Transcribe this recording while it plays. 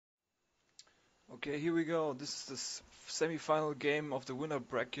Okay, here we go. This is the semi-final game of the winner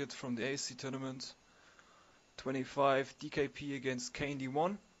bracket from the AC tournament. 25 DKP against KnD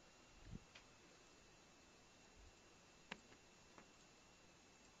 1.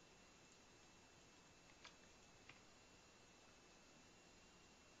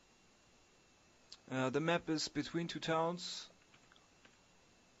 The map is between two towns.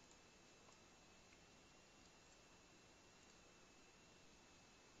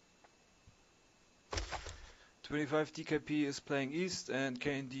 .25 DKP is playing east and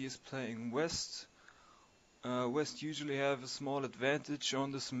KnD is playing west. West usually have a small advantage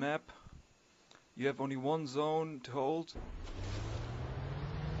on this map. You have only one zone to hold.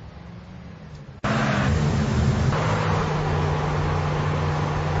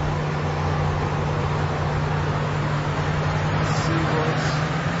 Let's see what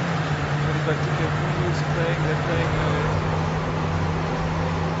 25 DKP is playing. They're playing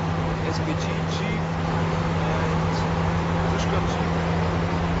SPG Jeep and Fishgun Jeep.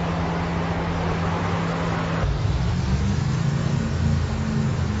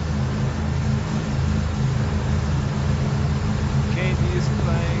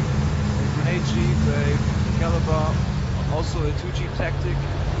 Jeep, a Caliber, also a 2G tactic,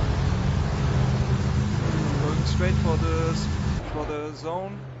 going straight for the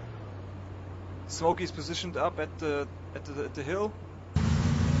zone. Smokey's positioned up at the hill.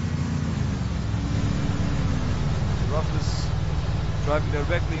 Ruff is driving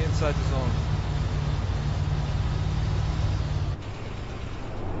directly inside the zone.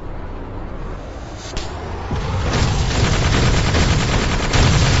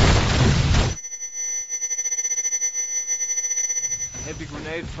 Heavy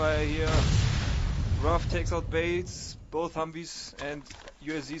grenade fire here. Ruff takes out Bates. Both Humvees and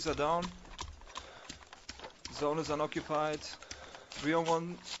USZs are down. Zone is unoccupied.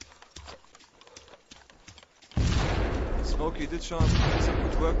 3-on-1. Smokey did some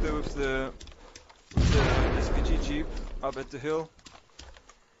good work there with the SPG Jeep up at the hill.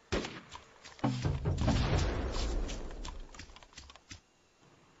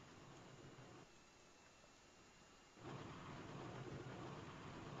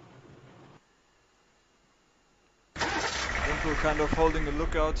 We're kind of holding a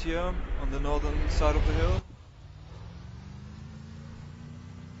lookout here on the northern side of the hill.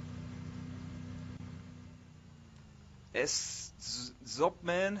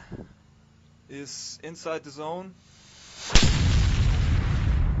 Zopman is inside the zone,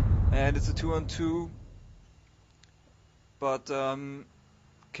 and it's a 2-on-2, but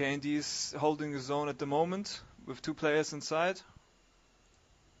KnD is holding the zone at the moment with two players inside.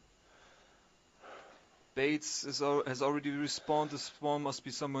 Bates has already respawned. The spawn must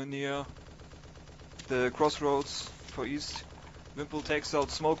be somewhere near the crossroads for east. Wimple takes out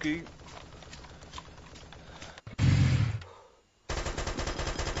Smokey.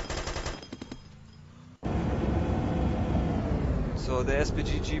 So the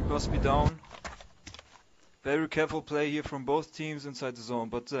SPG Jeep must be down. Very careful play here from both teams inside the zone,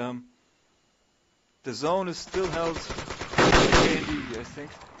 but the zone is still held by KnD, I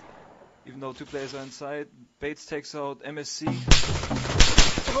think. Even though two players are inside. Bates takes out MSC.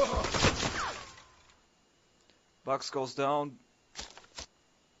 Bugs goes down.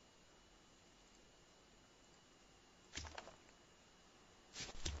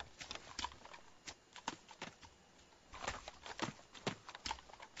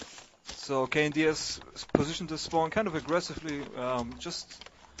 So KnD has positioned the spawn kind of aggressively, just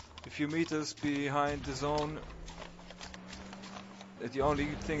a few meters behind the zone. The only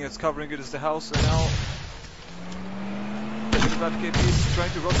thing that's covering it is the house, and now 25 KP is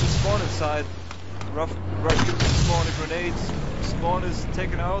trying to rush the spawn inside. Ruff gives the spawn a grenade. Spawn is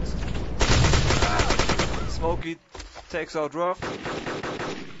taken out. Smokey takes out Ruff.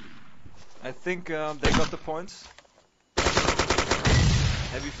 I think they got the points.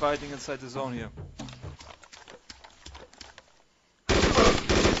 Heavy fighting inside the zone here.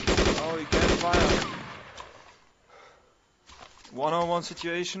 Oh, he can't fire. 1-on-1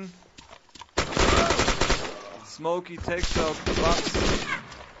 situation. Smokey takes out Bugs.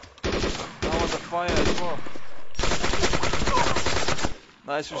 Now on the fire as well.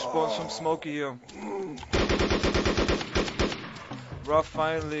 Nice response from Smokey here. Ruff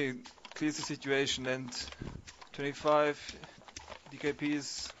finally clears the situation, and 25 DKP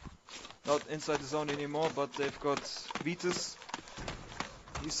is not inside the zone anymore, but they've got Vitus.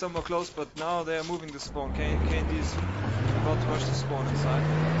 He's somewhere close, but now they are moving the spawn. KnD is about to rush the spawn inside.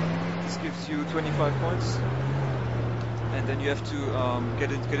 This gives you 25 points, and then you have to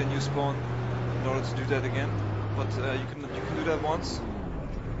get a new spawn in order to do that again. But you can do that once,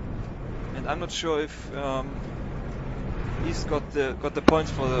 and I'm not sure if East got the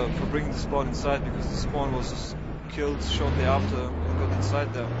points for bringing the spawn inside, because the spawn was killed shortly after it got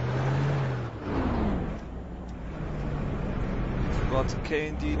inside there. But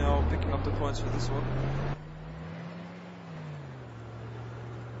KnD now picking up the points for this one.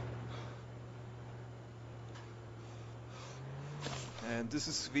 And this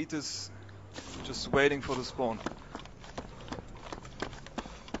is Vitus just waiting for the spawn.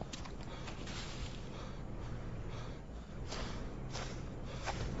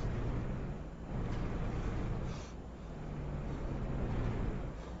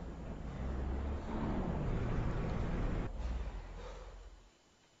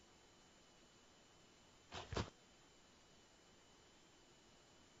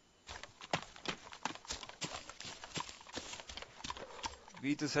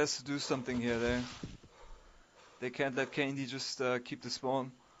 Vitus has to do something here. They can't let KnD just keep the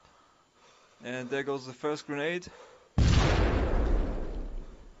spawn. And there goes the first grenade.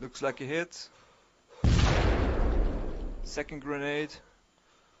 Looks like a hit. Second grenade.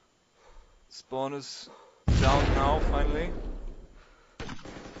 Spawn is down now, finally.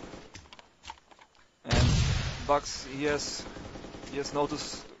 And Bugs, he has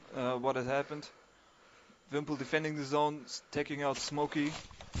noticed what had happened. Wimple defending the zone, taking out Smokey.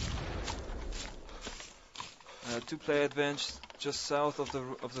 2-player advantage just south of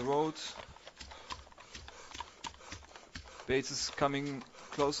the road. Bates is coming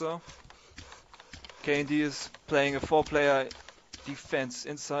closer. KnD is playing a 4-player defense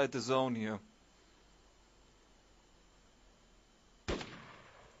inside the zone here.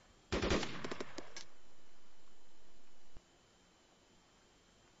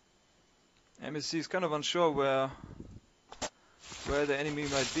 MSC is kind of unsure where the enemy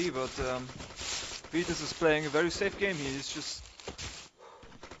might be, but Vitus is playing a very safe game here. He's just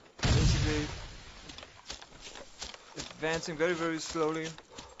basically advancing very, very slowly.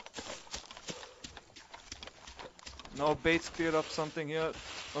 Now Bates cleared up something here.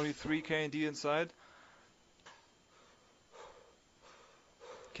 Only 3 KnD inside.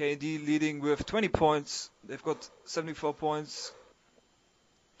 KnD leading with 20 points. They've got 74 points.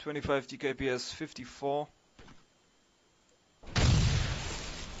 25 DKPS, 54.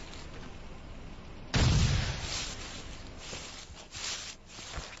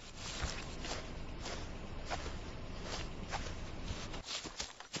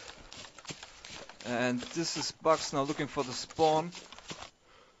 And this is Bugs now looking for the spawn.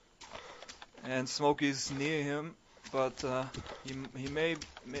 And Smokey is near him, but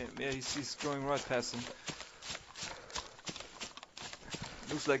he's going right past him.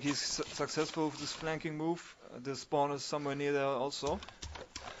 Looks like he's successful with this flanking move. The spawn is somewhere near there also.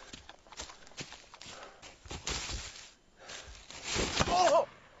 Oh!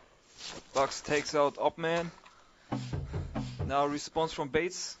 Bugs takes out Opman. Now respawns from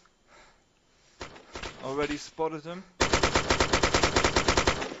Bates. Already spotted him.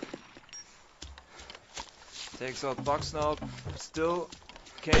 Takes out Bugs now. Still,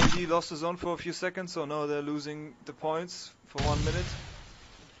 KnD lost the zone for a few seconds, so now they're losing the points for 1 minute.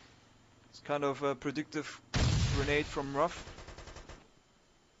 Kind of a predictive grenade from Ruff.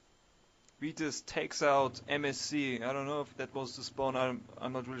 Vitus takes out MSC. I don't know if that was the spawn.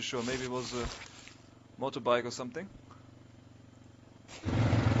 I'm not really sure. Maybe it was a motorbike or something.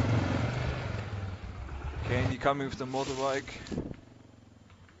 KnD coming with the motorbike.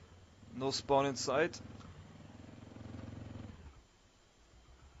 No spawn inside.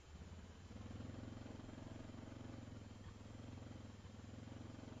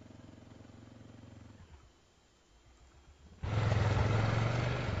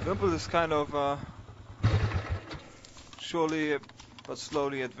 Wimple is kind of surely but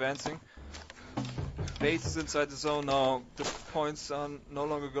slowly advancing. Bates is inside the zone now. The points are no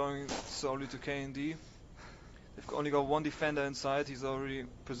longer going solely to KnD. They've only got 1 defender inside. He's already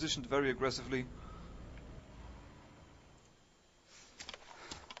positioned very aggressively.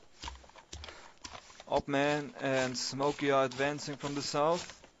 Opman and Smokey are advancing from the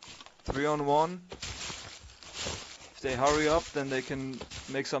south. 3-on-1. If they hurry up, then they can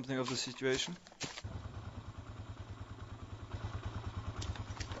make something of the situation.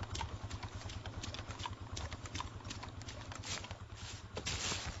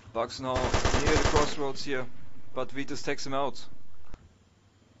 Bugs now near the crossroads here, but Vitus takes him out.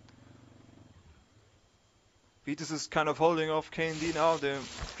 Vitus is kind of holding off KnD now. The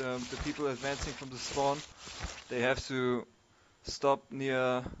people advancing from the spawn, they have to stop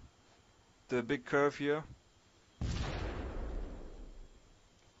near the big curve here.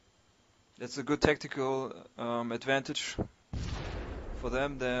 That's a good tactical advantage for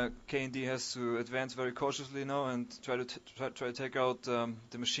them. The KnD has to advance very cautiously now and try to take out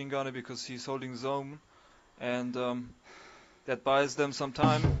the machine gunner because he's holding zone, and that buys them some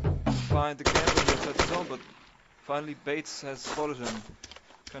time to find the camper inside the zone. But finally, Bates has spotted him.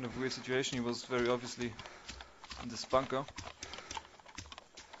 Kind of weird situation. He was very obviously in this bunker.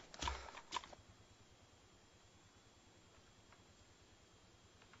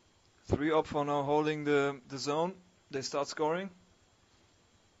 Three up for now, holding the zone. They start scoring.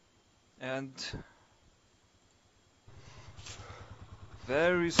 And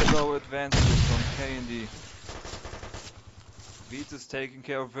very slow advances from KnD. Viet is taking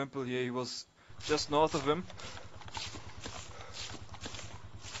care of Wimple here. He was just north of him.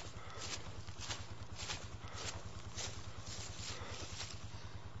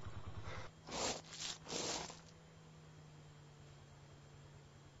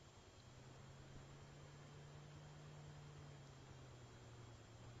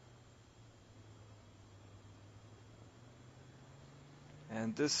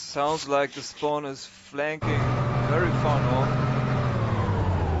 And this sounds like the spawn is flanking very far north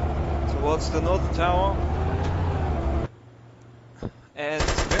towards the north tower. And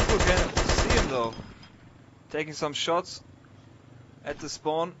Wimple can see him though, taking some shots at the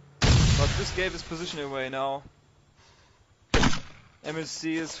spawn, but this gave his position away now.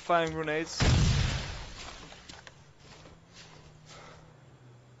 MSC is firing grenades.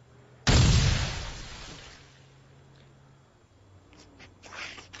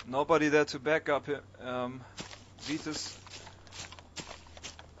 Nobody there to back up Vitus.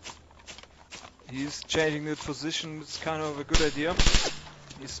 He's changing the position. It's kind of a good idea.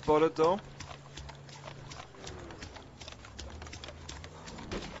 He's spotted though.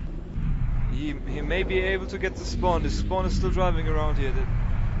 He may be able to get the spawn. The spawn is still driving around here.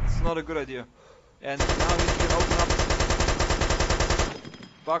 It's not a good idea. And now he can open up.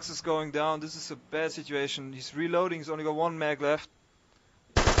 Box is going down. This is a bad situation. He's reloading. He's only got one mag left.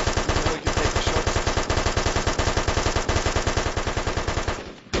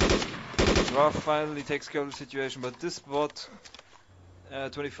 Ruff finally takes care of the situation, but this bot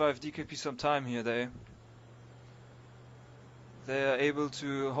 25 DKP some time here. They are able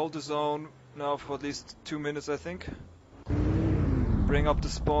to hold the zone now for at least 2 minutes, I think. Bring up the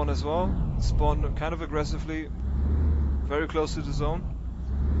spawn as well. Spawn kind of aggressively, very close to the zone.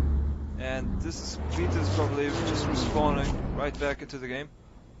 And this is Vitus probably just respawning right back into the game.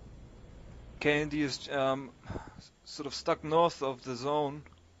 KnD is sort of stuck north of the zone.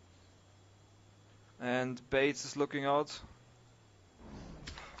 And Bates is looking out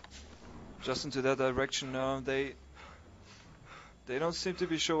just into that direction now. They don't seem to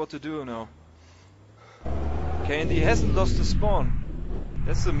be sure what to do now. KnD hasn't lost the spawn.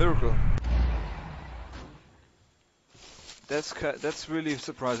 That's a miracle. That's really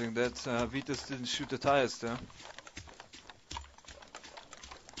surprising that Vitus didn't shoot the tires there.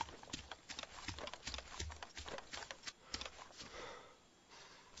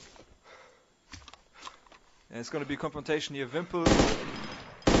 And it's going to be confrontation here. Wimple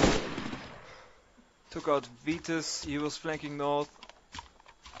took out Vitus. He was flanking north.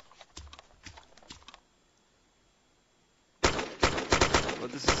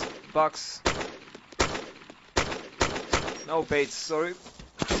 But this is Bucks. No, Bates, sorry.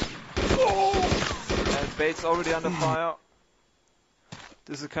 And Bates already under fire.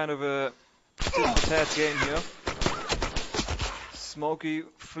 This is kind of a tit-for-tat game here. Smokey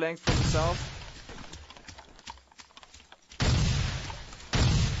flanked from the south.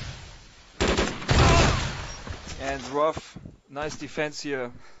 And Ruff, nice defense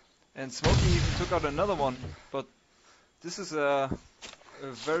here. And Smokey even took out another one. But this is a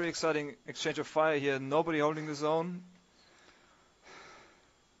very exciting exchange of fire here. Nobody holding the zone.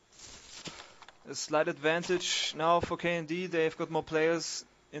 A slight advantage now for KnD. They've got more players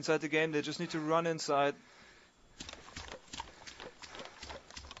inside the game. They just need to run inside.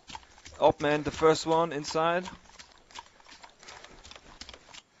 Opman, the first one inside.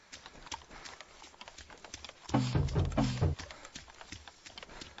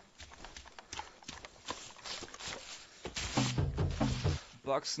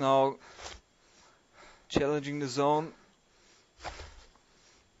 Bucks now challenging the zone.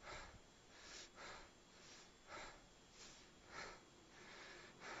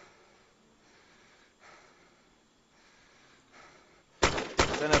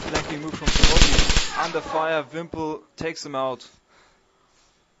 Then a flanking move from Smokey. Under fire, Wimple takes him out.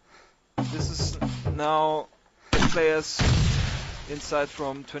 This is now players inside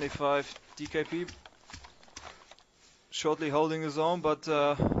from 25 DKP. Shortly holding the zone, but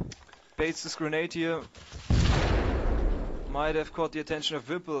Bates' grenade here might have caught the attention of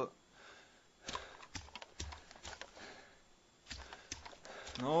Wimple.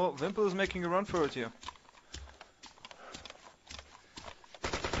 No, Wimple is making a run for it here.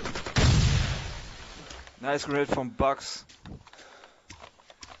 Nice grenade from Bugs.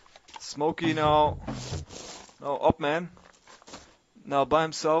 Smokey now. No, Opman. Now by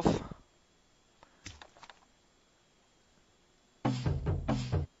himself.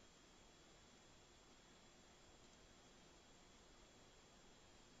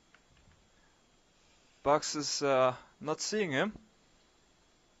 Bugs is not seeing him.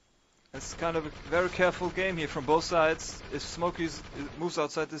 It's kind of a very careful game here from both sides. If Smokey moves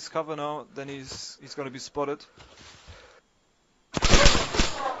outside this cover now, then he's going to be spotted.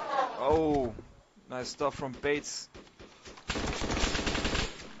 Oh, nice stuff from Bates.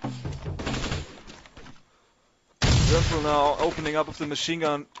 Wimple now opening up with the machine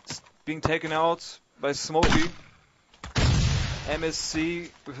gun, being taken out by Smokey. MSC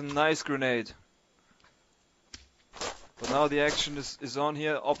with a nice grenade. But now the action is on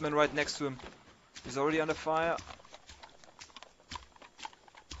here. Opman right next to him. He's already under fire.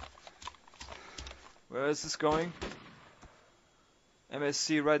 Where is this going?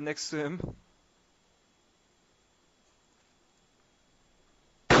 MSC right next to him.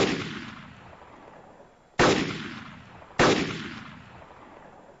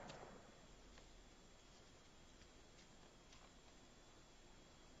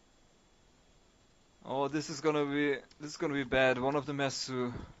 Oh, this is gonna be bad. One of them has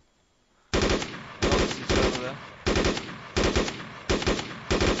to notice each other there.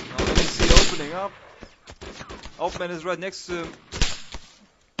 Now MSC opening up. Opman is right next to him.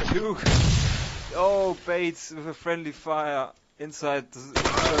 Oh, Bates with a friendly fire inside. This is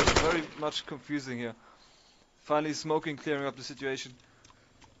very much confusing here. Finally, Smoking clearing up the situation.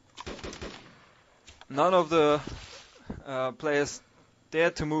 None of the players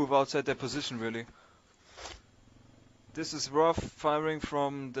dared to move outside their position, really. This is Rough firing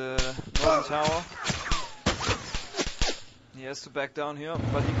from the northern tower. He has to back down here,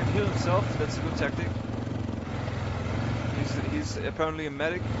 but he can heal himself. That's a good tactic. He's apparently a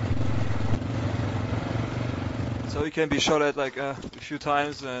medic, so he can be shot at like a few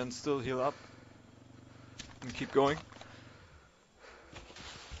times and still heal up and keep going.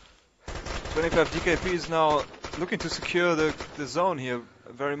 25 DKP is now looking to secure the zone here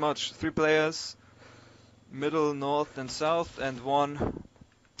very much. 3 players, middle, north and south, and 1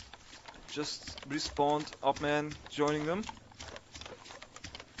 just respawned. Opman joining them.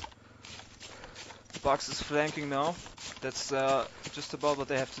 Bugs is flanking now. That's just about what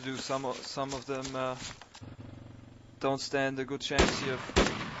they have to do. Some of them don't stand a good chance here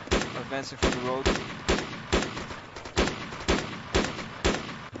of advancing from the road.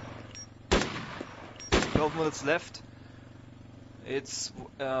 Twelve minutes left. It's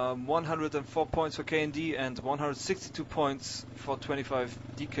 104 points for KnD and 162 points for 25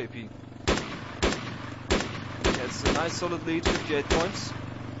 DKP. That's a nice solid lead, 58 points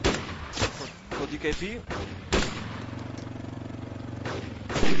for DKP.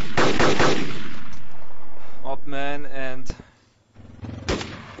 Opman and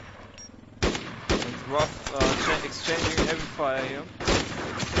Rough exchanging heavy fire here.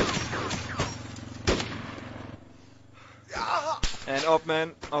 And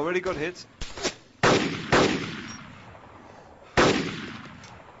Opman already got hit.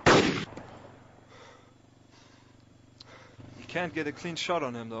 You can't get a clean shot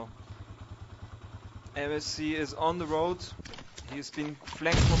on him though. MSC is on the road. He's been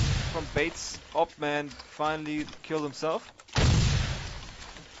flanked from Bates. Opman finally killed himself.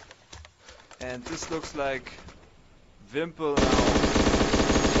 And this looks like Wimple now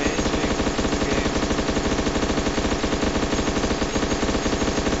changing the game.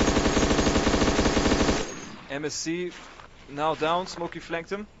 MSC now down. Smokey flanked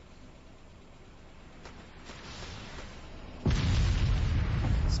him.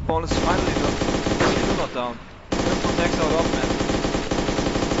 Spawn is finally done. Still not down. Wimple takes out Opman.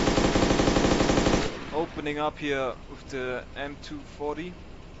 Opening up here with the M240.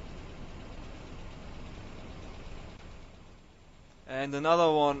 And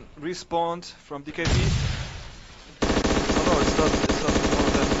another one respawned from DKP. Oh no, it's not one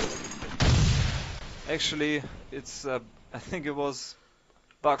of them. Actually, it's I think it was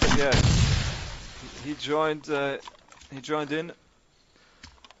Bugs. Yeah, he joined in.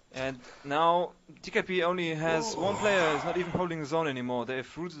 And now DKP only has 1 player. He's not even holding the zone anymore.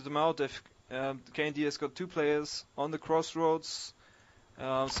 They've rooted them out. KnD has got 2 players on the crossroads.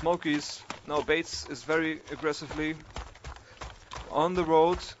 Smokies. Now Bates is very aggressively on the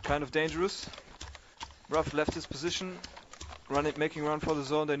road, kind of dangerous. Rough left his position. making run for the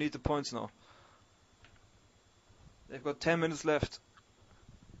zone. They need the points now. They've got 10 minutes left.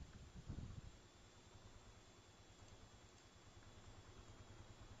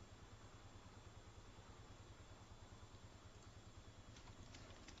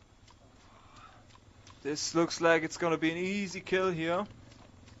 This looks like it's gonna be an easy kill here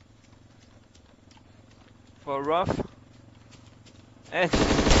for Ruff. And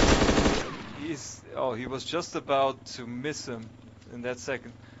he was just about to miss him in that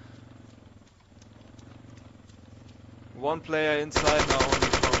second. One player inside now only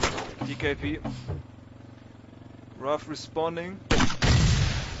from DKP. Ruff responding.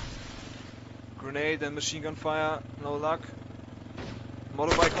 Grenade and machine gun fire, no luck.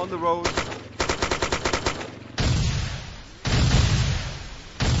 Motorbike on the road.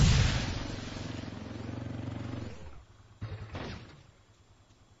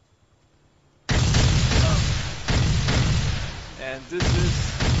 And this is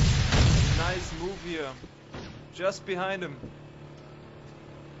a nice move here. Just behind him.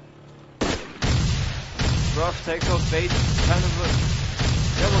 Ruff takes out bait. Kind of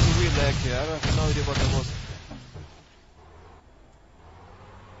that was a real lag here. I have no idea what that was.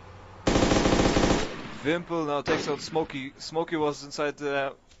 Wimple now takes out Smokey. Smokey was inside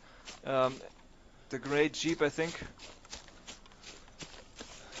the grenade jeep, I think.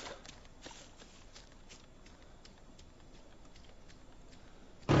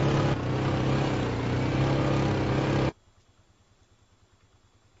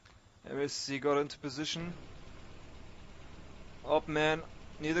 He got into position. Opman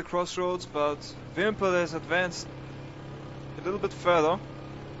near the crossroads, but Wimple has advanced a little bit further.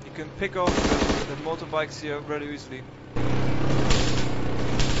 You can pick off the motorbikes here very easily.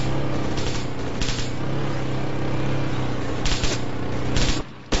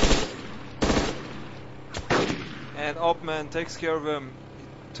 And Opman takes care of him.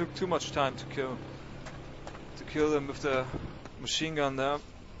 It took too much time to kill him with the machine gun there.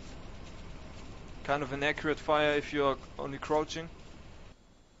 Kind of an accurate fire if you're only crouching.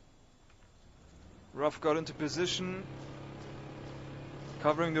 Ruff got into position,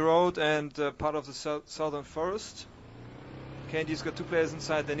 covering the road and part of the southern forest. KnD's got two players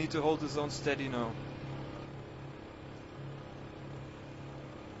inside. They need to hold the zone steady now.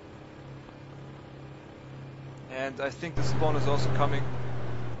 And I think the spawn is also coming.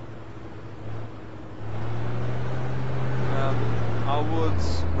 I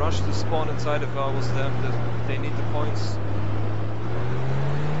would rush the spawn inside if I was them. They need the points.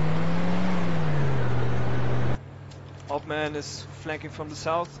 Opman is flanking from the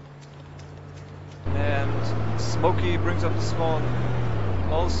south. And Smokey brings up the spawn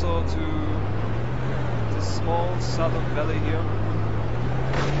also to this small southern valley here.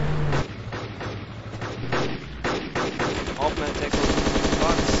 Opman takes out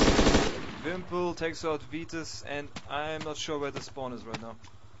Bucks. Wimple takes out Vitus, and I'm not sure where the spawn is right now.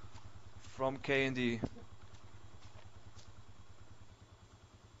 From KnD.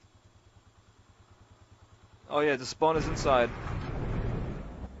 Oh yeah, the spawn is inside.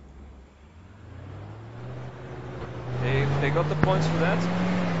 They got the points for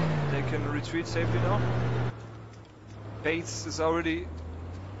that. They can retreat safely now. Bates is already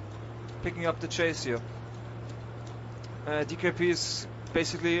picking up the chase here. DKP is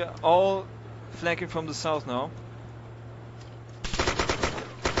basically all flanking from the south now.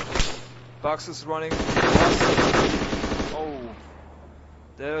 Bucks is running fast. Oh,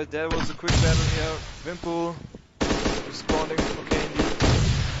 there was a quick battle here. Wimple responding for KnD.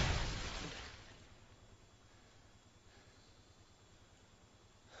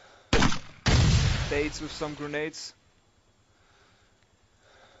 Bates with some grenades.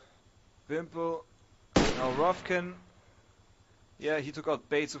 Wimple. Now Ruff can. Yeah, he took out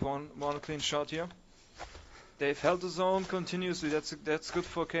Bates with one clean shot here. They've held the zone continuously. That's good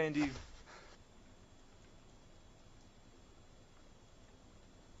for KnD.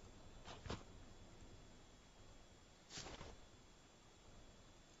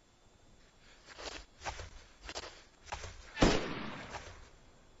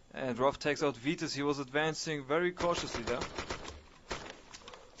 And Ruff takes out Vitus. He was advancing very cautiously there.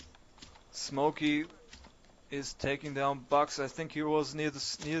 Smokey is taking down Bucks. I think he was near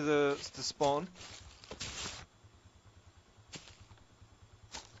the spawn.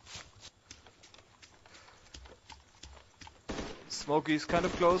 Smokey is kind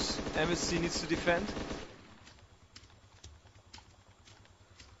of close. MSC needs to defend.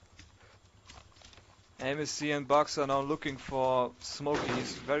 MSC and Bucks are now looking for Smokey.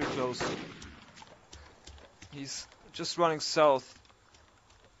 He's very close. He's just running south.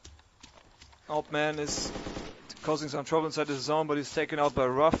 Opman is causing some trouble inside the zone, but he's taken out by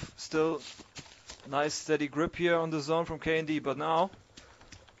Ruff. Still nice steady grip here on the zone from KnD, but now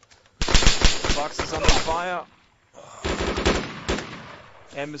Bucks is under fire.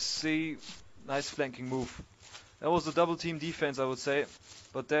 MSC, nice flanking move. That was a double team defense, I would say,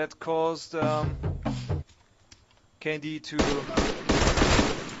 but that caused KnD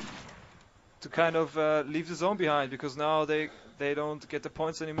to kind of leave the zone behind, because now they don't get the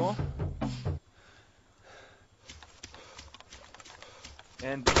points anymore.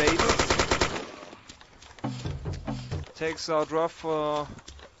 And Bates takes out Ruff.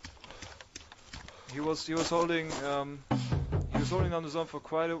 He was holding down the zone for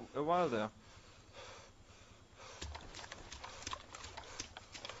quite a while there.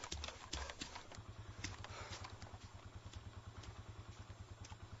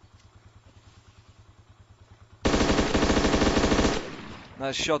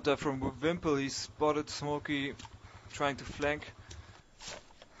 Nice shot there from Wimple. He spotted Smokey trying to flank.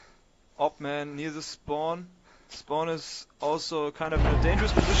 Opman near the spawn. Spawn is also kind of in a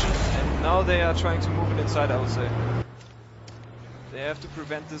dangerous position, and now they are trying to move it inside, I would say. They have to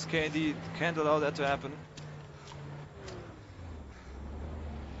prevent this. KnD can't allow that to happen.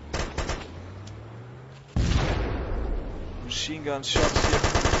 Machine gun shots here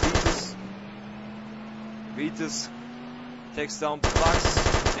from Vitus. Vitus takes down Bucks,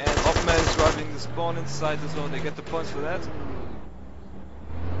 and Opman is driving the spawn inside the zone. They get the points for that.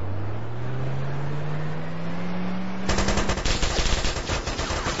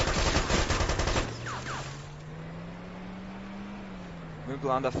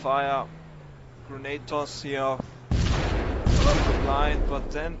 Wimple under fire, grenade toss here, blind,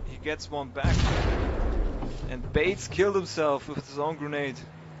 but then he gets one back, and Bates killed himself with his own grenade,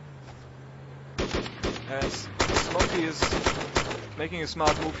 as Smokey is making a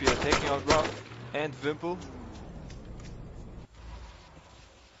smart move here, taking out Ruff and Wimple.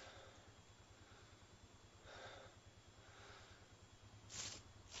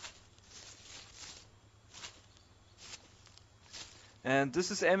 And this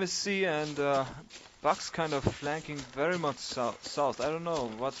is MSC, and Bucks kind of flanking very much south. I don't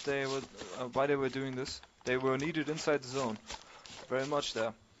know what they were, why they were doing this. They were needed inside the zone, very much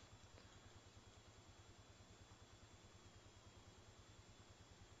there.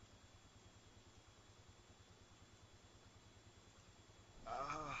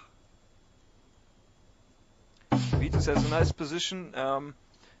 Vitus has a nice position.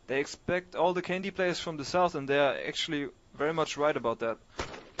 They expect all the KnD players from the south, and they are actually very much right about that.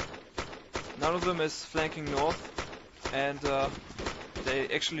 None of them is flanking north, and they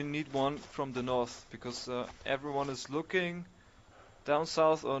actually need one from the north, because everyone is looking down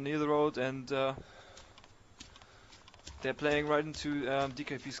south or near the road, and they're playing right into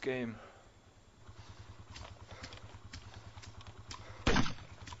DKP's game.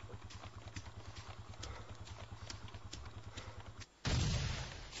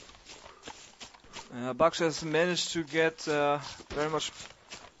 Bucks has managed to get very much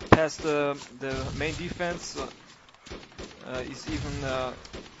past the main defense. He's even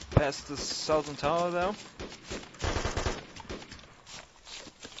past the southern tower there.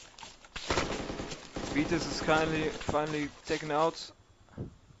 Vitus is finally taken out.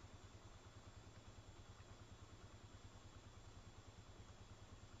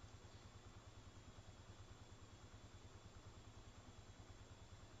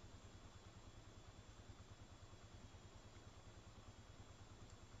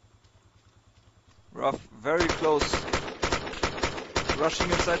 Ruff very close, rushing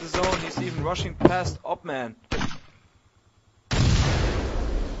inside the zone. He's even rushing past Opman.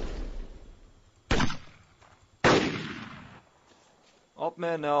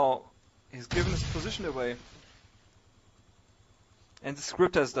 Opman now, he's given his position away. And the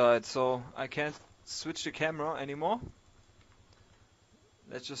script has died, so I can't switch the camera anymore.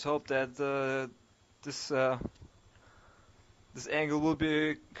 Let's just hope that this angle will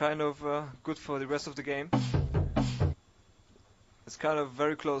be kind of good for the rest of the game. It's kind of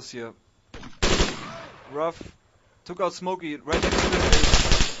very close here. Ruff took out Smokey. Right next to him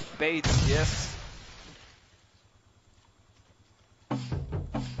is Bates, yes.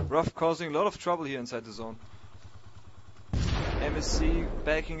 Ruff causing a lot of trouble here inside the zone. MSC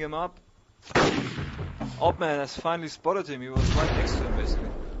backing him up. Opman has finally spotted him. He was right next to him, basically.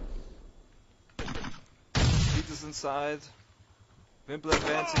 Vitus inside. Wimple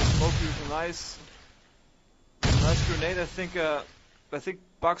advancing. Smokey with a nice grenade. I think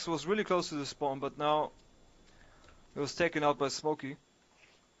Bucks was really close to the spawn, but now he was taken out by Smokey.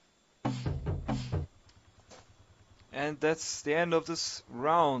 And that's the end of this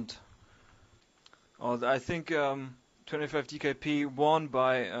round. I think 25 DKP won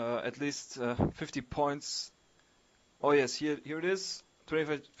by at least 50 points. Oh yes, here it is.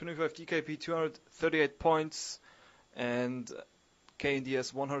 25 DKP 238 points, and KnD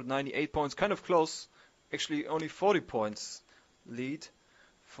has 198 points. Kind of close. Actually, only 40 points lead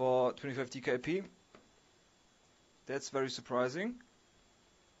for 25 DKP. That's very surprising.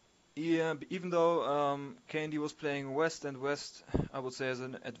 Yeah, even though KnD was playing West, and West, I would say, has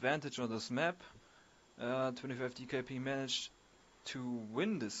an advantage on this map, 25 DKP managed to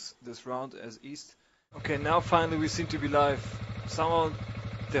win this round as East. Okay, now finally we seem to be live. Somehow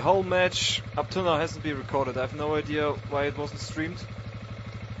the whole match up till now hasn't been recorded. I have no idea why it wasn't streamed.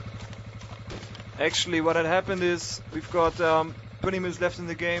 Actually, what had happened is we've got 20 minutes left in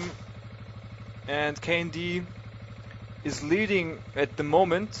the game, and KnD is leading at the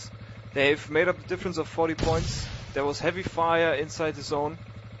moment. They've made up the difference of 40 points. There was heavy fire inside the zone.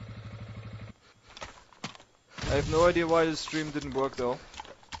 I have no idea why the stream didn't work though.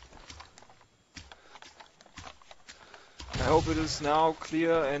 I hope it is now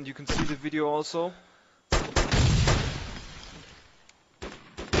clear and you can see the video also.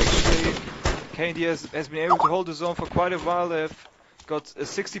 Actually, KnD has been able to hold the zone for quite a while. They've got a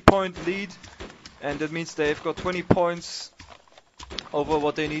 60-point lead, and that means they've got 20 points over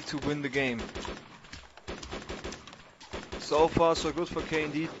what they need to win the game. So far so good for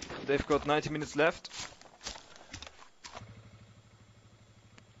KnD. They've got 90 minutes left.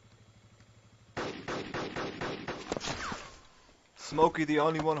 Smokey, the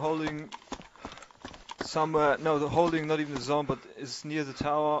only one holding somewhere, no, holding not even the zone, but is near the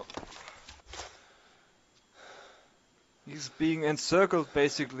tower. He's being encircled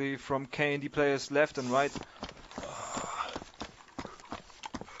basically from KnD players left and right.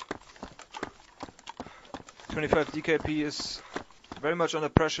 .25 DKP is very much under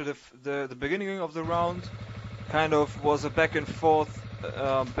pressure. The beginning of the round kind of was a back and forth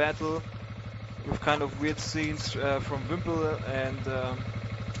battle with kind of weird scenes from Wimple and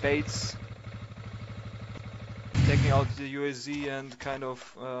Bates taking out the UAZ and kind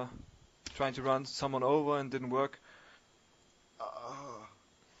of trying to run someone over and didn't work.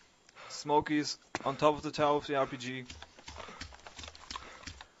 Smokey's on top of the tower with the RPG.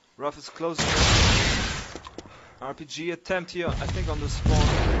 Ruff is closing. RPG attempt here, I think on the spawn.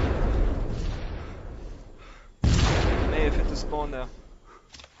 May have hit the spawn there.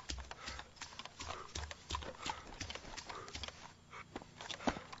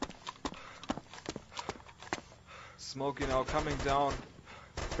 Smokey now coming down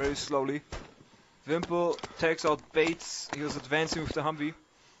very slowly. Wimple takes out Bates. He was advancing with the Humvee.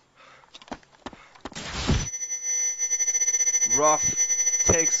 Ruff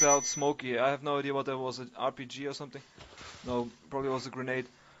takes out Smokey. I have no idea what that was, an RPG or something? No, probably was a grenade.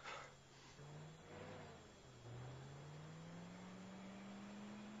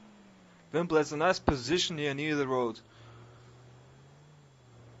 Wimple has a nice position here near the road.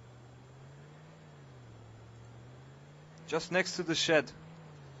 Just next to the shed.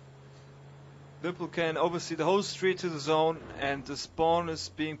 Wimple can oversee the whole street to the zone, and the spawn is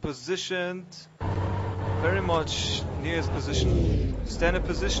being positioned very much near his position. Standard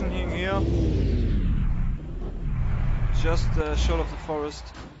positioning here, just short of the forest,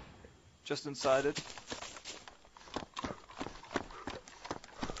 just inside it.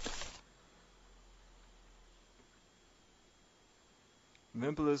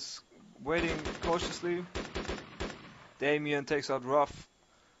 Wimple is waiting cautiously. Damien takes out Ruff,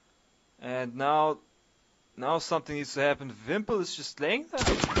 and now something needs to happen. Wimple is just laying there.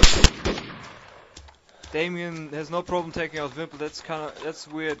 Damien has no problem taking out Wimple. That's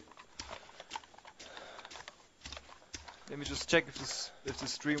weird. Let me just check if the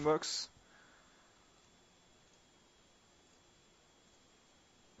stream works.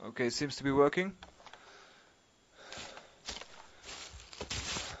 Okay, seems to be working.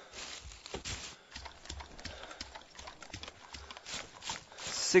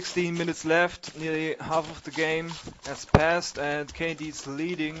 .16 minutes left, nearly half of the game has passed, and KnD is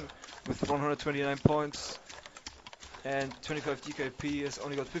leading with 129 points, and 25 DKP has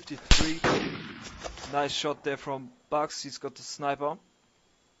only got 53. Nice shot there from Bugs, he's got the sniper.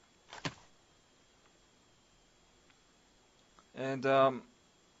 And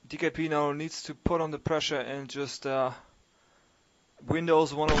DKP now needs to put on the pressure and just win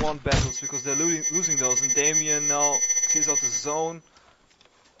those one-on-one battles, because they're losing those. And Damien now clears out the zone.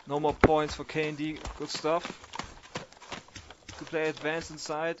 No more points for KnD, good stuff. To play advance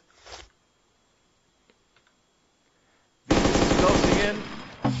inside. Is closing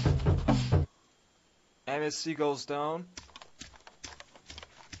in. MSC goes down.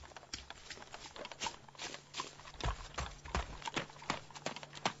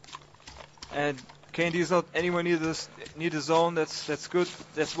 And KnD is not anywhere near the zone. That's good.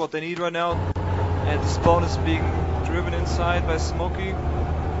 That's what they need right now. And the spawn is being driven inside by Smokey.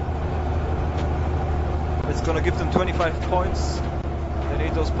 It's gonna give them 25 points. They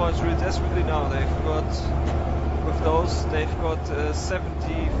need those points really desperately now. They've got, with those, they've got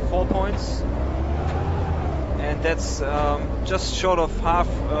 74 points. And that's just short of half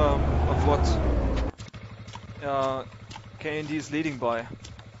of what KnD is leading by.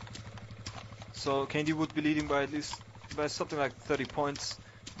 So KnD would be leading by at least by something like 30 points,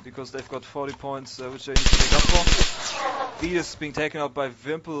 because they've got 40 points which they need to make up for. Vitus is being taken out by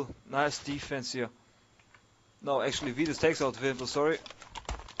Wimple. Nice defense here. No, actually Vitus takes out Wimple, sorry.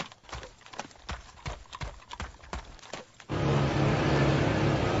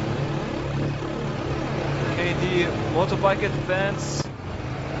 KnD motorbike advance.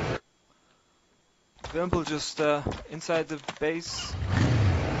 Wimple just inside the base.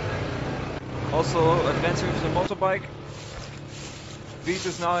 Also advancing with the motorbike.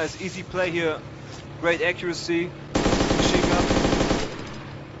 Vitus now has easy play here. Great accuracy. Machine gun.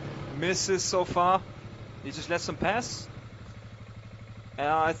 Misses so far. He just lets them pass.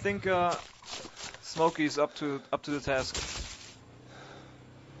 I think Smokey is up to the task.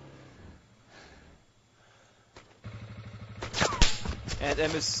 And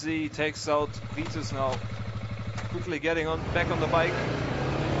MSC takes out Vitus now. Quickly getting back on the bike.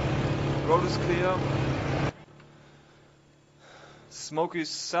 Road is clear. Smokey is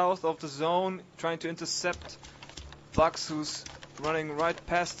south of the zone, trying to intercept Bugs, who's running right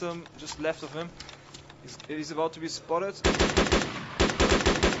past him, just left of him. He's about to be spotted.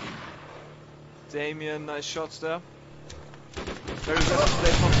 Damien, nice shots there. Very good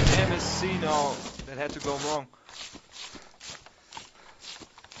play from MSC now. That had to go wrong.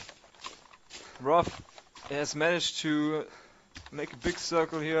 Ruff has managed to make a big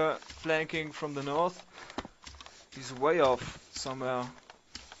circle here, flanking from the north. He's way off somewhere.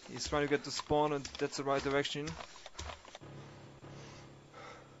 He's trying to get the spawn, and that's the right direction.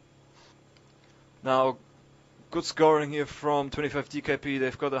 Now, good scoring here from 25 DKP.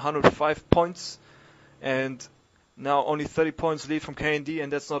 They've got 105 points, and now only 30 points lead from KnD,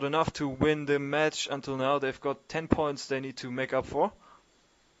 and that's not enough to win the match until now. They've got 10 points they need to make up for.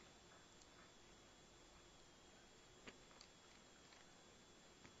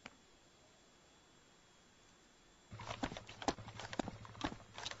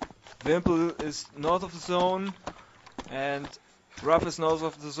 Wimple is north of the zone, and Ruff is north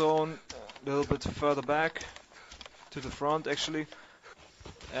of the zone, a little bit further back, to the front actually.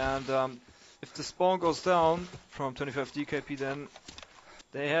 And if the spawn goes down from 25 DKP, then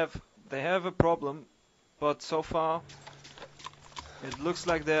they have a problem. But so far, it looks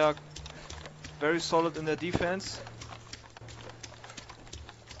like they are very solid in their defense.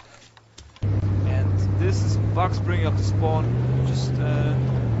 And this is Bugs bringing up the spawn, just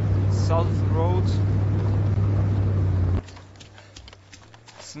south of the road.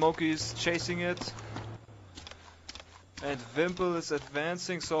 Smokey is chasing it, and Wimple is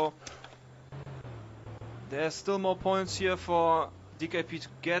advancing, so there's still more points here for DKP to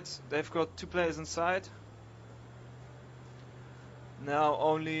get. They've got 2 players inside. Now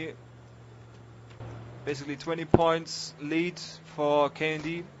only basically 20 points lead for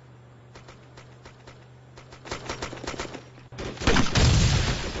KnD.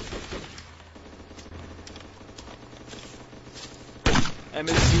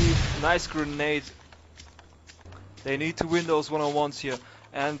 MSC, nice grenade. They need to win those one-on-ones here.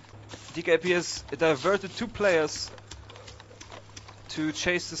 And DKP has diverted 2 players to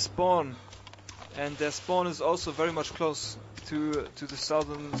chase the spawn. And their spawn is also very much close to the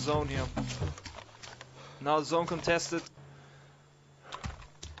southern zone here. Now zone contested.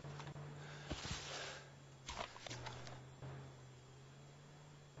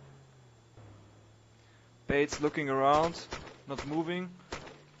 Bates looking around, not moving.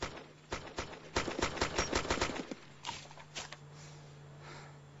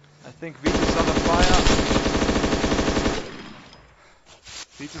 I think Vitus is under fire.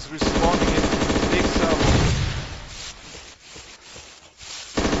 Vitus responding in big circle.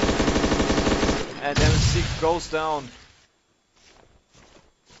 And MSC goes down.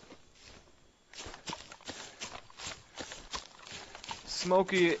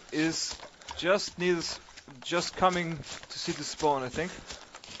 Smokey is just coming to see the spawn, I think.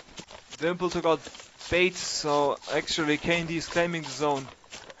 Wimple took out Bates, so actually KnD is claiming the zone.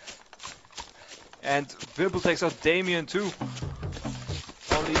 And Wimple takes out Damien too.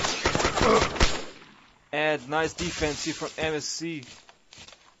 And nice defense here from MSC.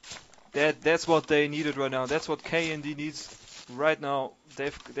 That's what they needed right now. That's what KnD needs right now.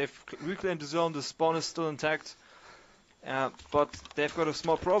 They've reclaimed the zone. The spawn is still intact, but they've got a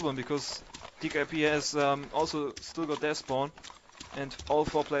small problem because DKP has also still got their spawn, and all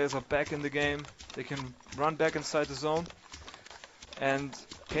 4 players are back in the game. They can run back inside the zone, and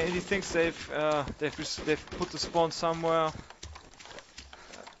KnD thinks they've put the spawn somewhere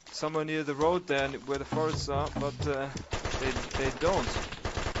near the road there where the forests are, but they don't.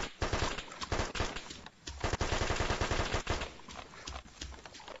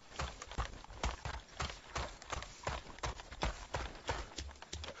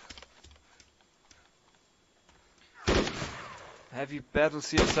 Heavy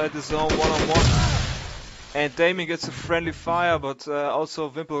battles here inside the zone, one-on-one. And Damien gets a friendly fire, but also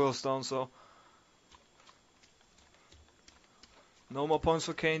Wimple goes down, so no more points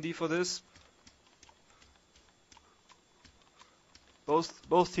for KnD for this.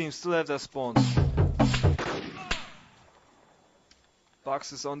 Both teams still have their spawns.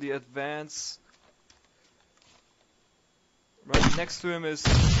 Bugs is on the advance. Right next to him is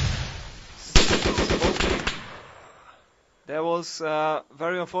Smokey. That was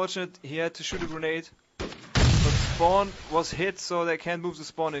very unfortunate. He had to shoot a grenade. But spawn was hit, so they can't move the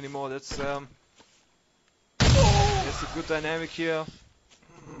spawn anymore. That's a good dynamic here.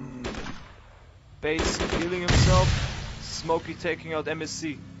 Base healing himself. Smokey taking out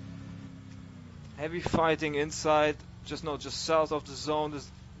MSC. Heavy fighting inside, just south of the zone.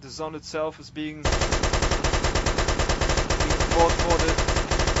 The zone itself is being fought for. The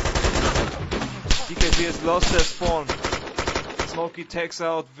DKP has lost their spawn. Smokey takes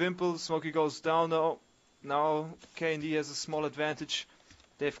out Wimple. Smokey goes down though. Now KnD has a small advantage.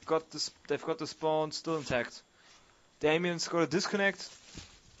 They've got the spawn still intact. Damien's got a disconnect.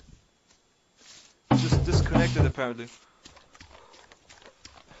 Just disconnected apparently.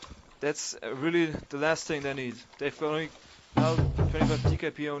 That's really the last thing they need. They've got only now 25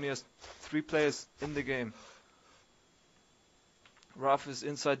 DKP only has 3 players in the game. Ruff is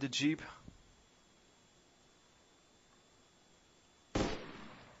inside the jeep.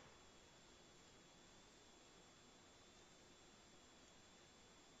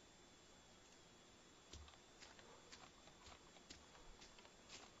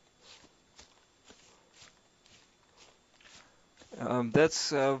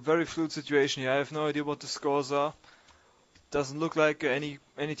 That's a very fluid situation here. I have no idea what the scores are. Doesn't look like any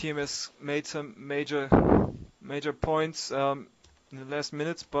team has made some major points in the last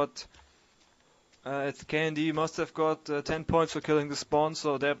minutes, but KnD must have got 10 points for killing the spawn,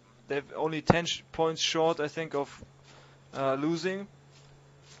 so they're only 10 points short, I think, of losing.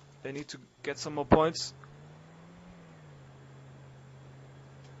 They need to get some more points.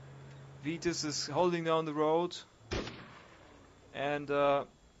 Vitus is holding down the road and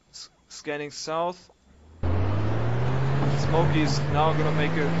scanning south. Smokey's now gonna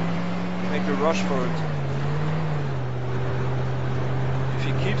make a rush for it. If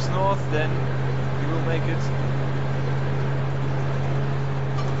he keeps north, then he will make it.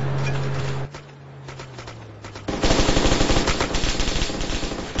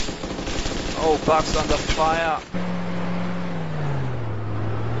 Oh, Bugs under fire.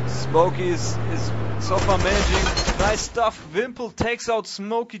 Smokey is so far managing. Nice stuff. Wimple takes out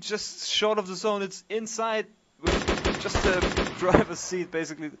Smokey just short of the zone. It's inside with just a driver's seat,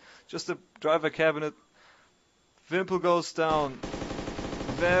 basically. Just a driver cabinet. Wimple goes down.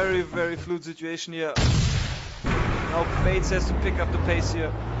 Very, very fluid situation here. Now Bates has to pick up the pace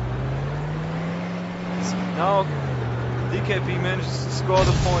here. Now DKP manages to score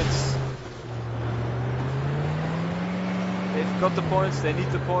the points. They've got the points, they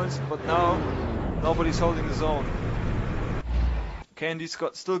need the points, but now nobody's holding the zone. KnD's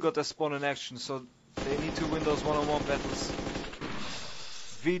still got their spawn in action, so they need to win those one-on-one battles.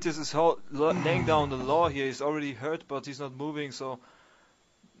 Vitus is laying down the law here. He's already hurt, but he's not moving, so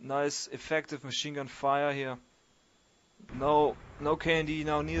nice, effective machine gun fire here. No KnD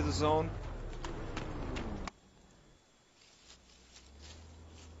now near the zone.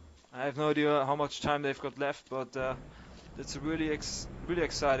 I have no idea how much time they've got left, but it's really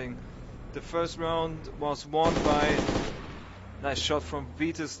exciting. The first round was won by nice shot from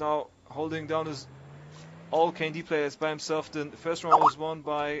Vitus, now holding down all KnD players by himself. The first round was won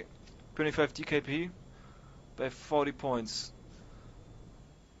by 25 DKP by 40 points.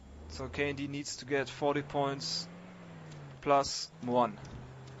 So KnD needs to get 40 points plus 1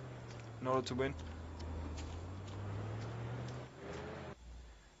 in order to win.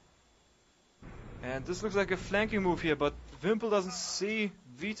 And this looks like a flanking move here, but Wimple doesn't see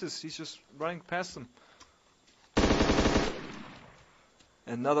Vitus, he's just running past him.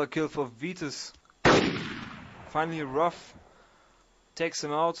 Another kill for Vitus. Finally Ruff takes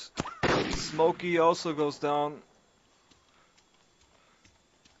him out. Smokey also goes down.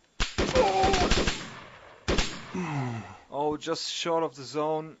 Oh, just short of the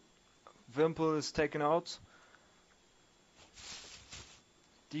zone. Wimple is taken out.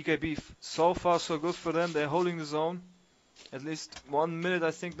 DKB, so far so good for them. They're holding the zone. At least 1 minute,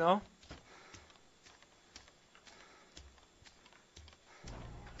 I think, now.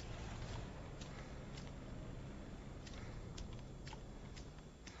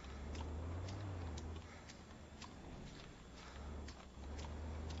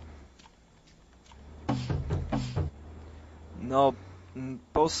 Now,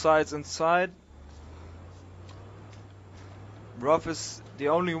 both sides inside. Ruff is the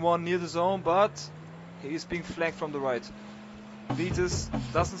only one near the zone, but he's being flanked from the right. Vitus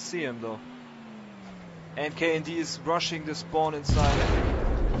doesn't see him though. And KnD is rushing the spawn inside.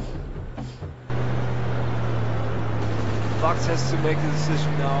 Bugs has to make the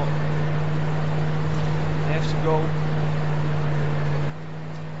decision now. They have to go.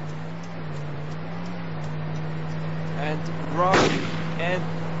 And Ruff and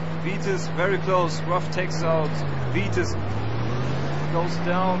Vitus very close. Ruff takes out Vitus. Goes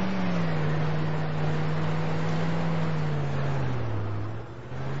down.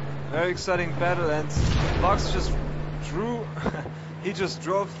 Very exciting battle, and Bugs just drew. He just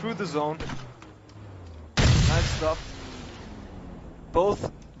drove through the zone. Nice stuff.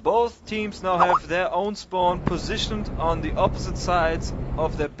 Both teams now have their own spawn positioned on the opposite sides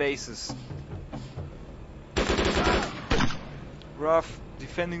of their bases. Ruff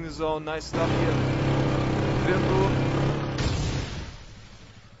defending the zone. Nice stuff here. Wimble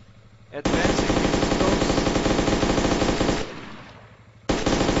advancing close.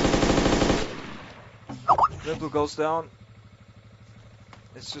 Wimble goes down.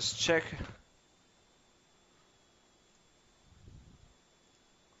 Let's just check.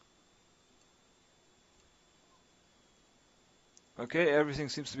 Okay, everything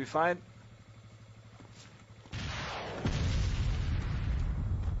seems to be fine.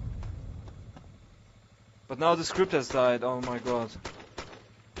 But now the script has died. Oh my god.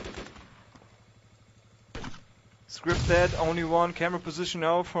 Script dead, only one camera position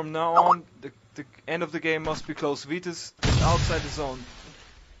now. From now on, the end of the game must be close. Vitus is outside the zone.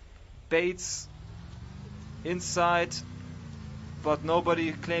 Bates inside, but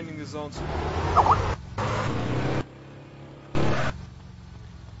nobody claiming the zone.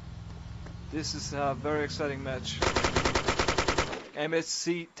 This is a very exciting match.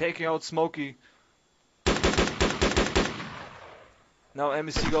 MSC taking out Smokey. Now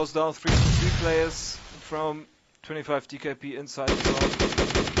MSC goes down 3 players from 25 DKP inside the zone.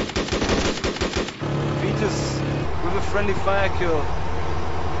 Vitus with a friendly fire kill.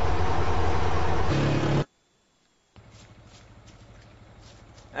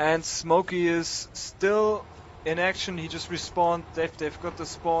 And Smokey is still in action. He just respawned. They've got the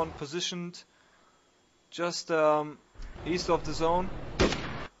spawn positioned just east of the zone.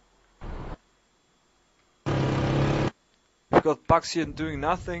 We've got Bugs here doing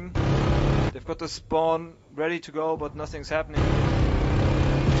nothing. They've got the spawn ready to go, but nothing's happening.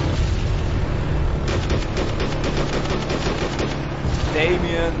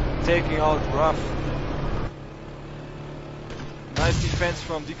 Damien taking out Ruff. Nice defense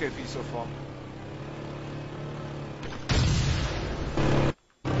from DKP so far.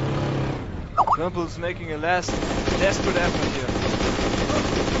 Wimple's making a last desperate effort here.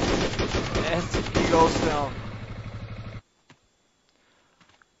 And he goes down.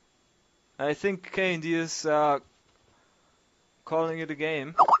 I think KnD is calling it a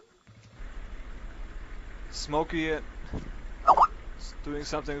game. Smokey is doing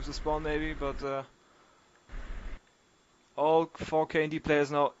something with the spawn maybe, but all 4 KnD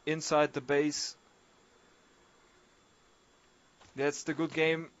players now inside the base. That's the good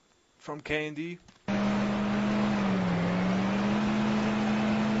game from KnD.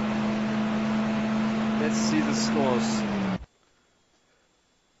 Let's see the scores.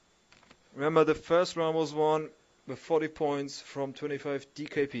 Remember, the first round was won with 40 points from 25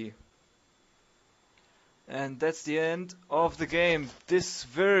 DKP. And that's the end of the game. This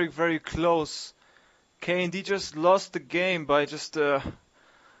very, very close. KnD just lost the game by just,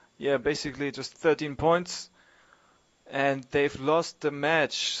 basically just 13 points. And they've lost the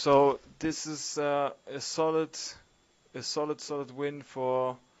match. So this is a solid win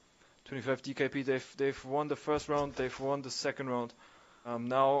for 25 DKP. They've won the first round. They've won the second round.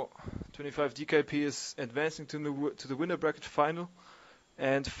 Now 25 DKP is advancing to the winner bracket final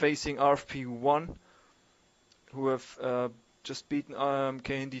and facing RFP1, who have just beaten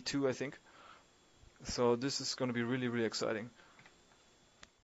KnD2, I think. So this is going to be really, really exciting.